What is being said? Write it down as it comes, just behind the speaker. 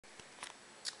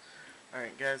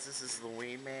Alright guys, this is the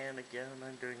Wee Man again.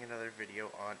 I'm doing another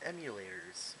video on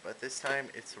emulators, but this time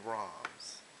it's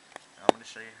ROMs. Now I'm going to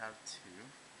show you how to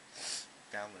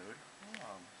download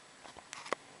ROM.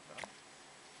 Hold on.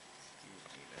 Excuse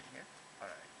me in here.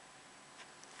 Alright.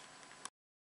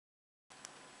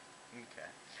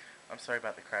 Okay. I'm sorry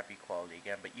about the crappy quality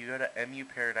again, but you go to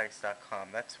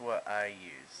emuparadise.com. That's what I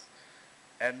use.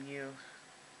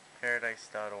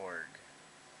 emuparadise.org.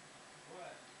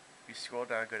 You scroll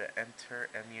down, go to Enter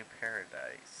Emu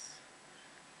Paradise,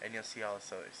 and you'll see all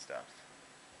this other stuff.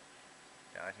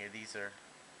 Down here, these are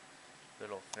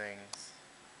little things.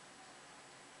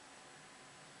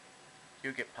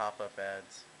 You'll get pop-up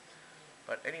ads.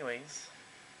 But anyways,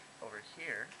 over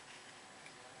here,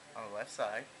 on the left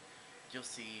side, you'll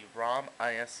see ROM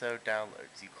ISO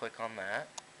downloads. You click on that.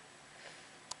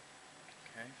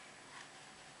 Okay.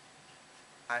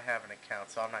 I have an account,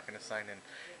 so I'm not going to sign in.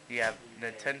 You have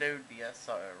Nintendo DS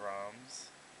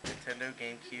ROMs, Nintendo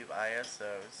GameCube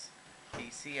ISOs,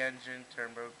 PC Engine,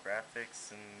 Turbo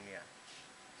Graphics, and yeah.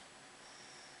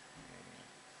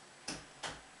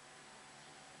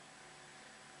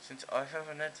 Since I have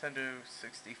a Nintendo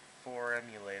 64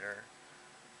 emulator,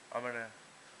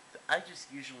 I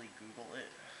just usually Google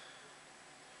it,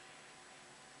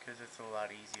 because it's a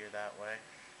lot easier that way.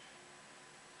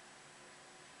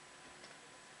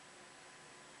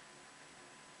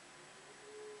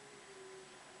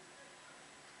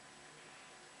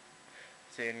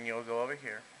 So then you'll go over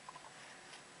here,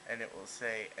 and it will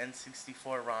say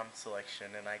N64 ROM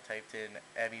selection, and I typed in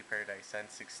Emu Paradise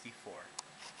N64.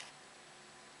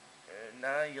 And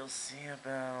now you'll see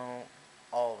about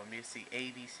all of them. You see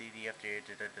A, B, C, D, F, G,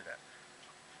 da, da, da, da.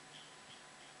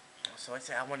 So I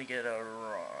say I want to get a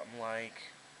ROM,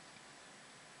 like,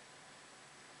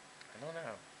 I don't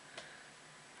know.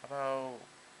 How about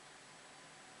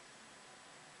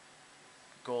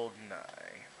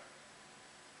GoldenEye?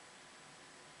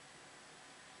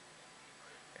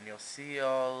 And you'll see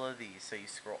all of these. So you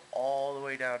scroll all the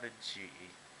way down to G.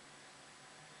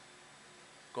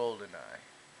 GoldenEye.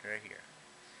 Right here.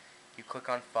 You click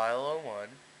on File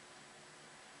 01.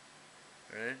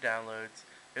 And it downloads.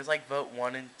 There's like vote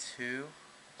 1 and 2.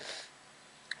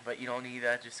 But you don't need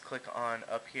that. Just click on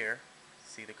up here.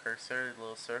 See the cursor, the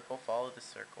little circle? Follow the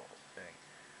circle thing.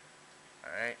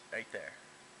 Alright, right there.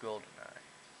 GoldenEye.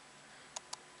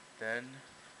 Then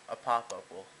a pop-up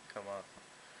will come up.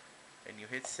 And you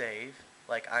hit save.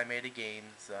 Like I made a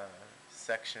games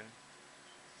section.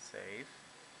 Save.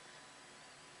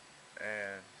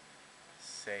 And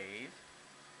save.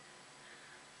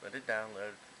 Let it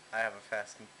download. I have a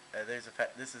fast.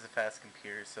 This is a fast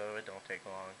computer, so it don't take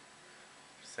long.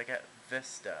 Just like at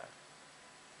Vista.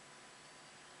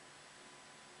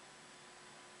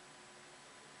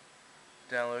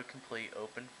 Download complete.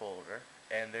 Open folder.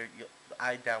 And there,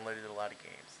 I downloaded a lot of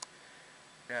games.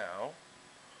 Now,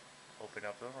 open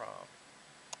up the ROM.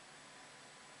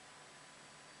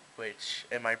 Which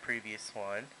in my previous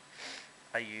one,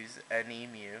 I use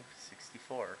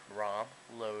n64 ROM.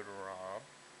 Load ROM.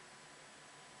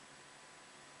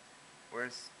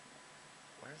 Where's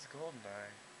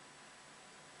GoldenEye?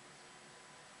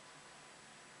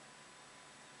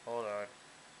 Hold on.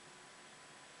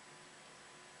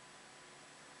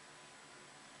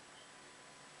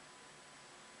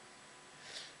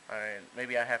 Alright,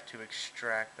 maybe I have to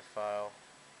extract the file.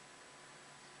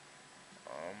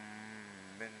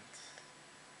 Mint.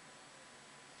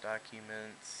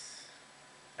 Documents.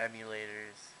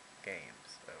 Emulators.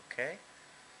 Games. Okay.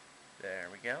 There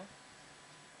we go.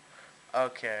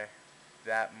 Okay.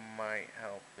 That might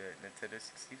help it. Nintendo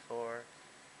 64.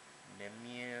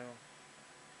 NEMU.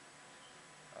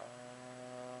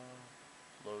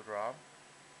 Load ROM.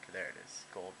 Okay, there it is.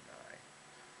 GoldenEye.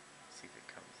 See if it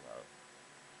comes up.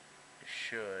 It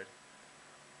should.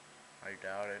 I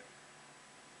doubt it.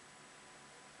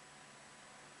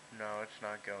 No, it's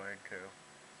not going to.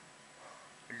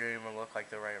 It didn't even look like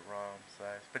the right ROM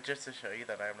size. But just to show you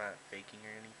that I'm not faking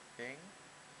or anything.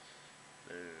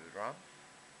 Load ROM.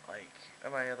 Like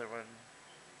my other one.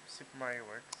 Super Mario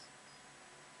Works.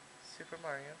 Super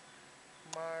Mario.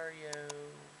 Mario.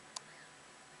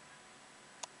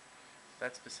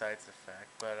 That's besides the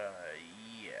fact. But,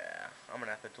 yeah. I'm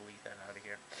gonna have to delete that out of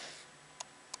here.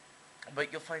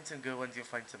 But you'll find some good ones, you'll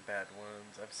find some bad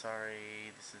ones. I'm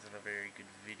sorry, this isn't a very good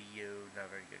video, not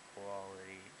very good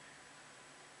quality.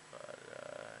 But,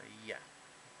 yeah.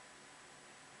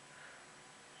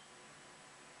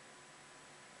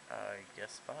 I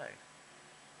guess bye.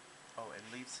 Oh, and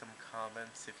leave some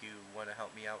comments if you want to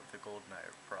help me out with the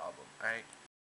GoldenEye problem. Alright?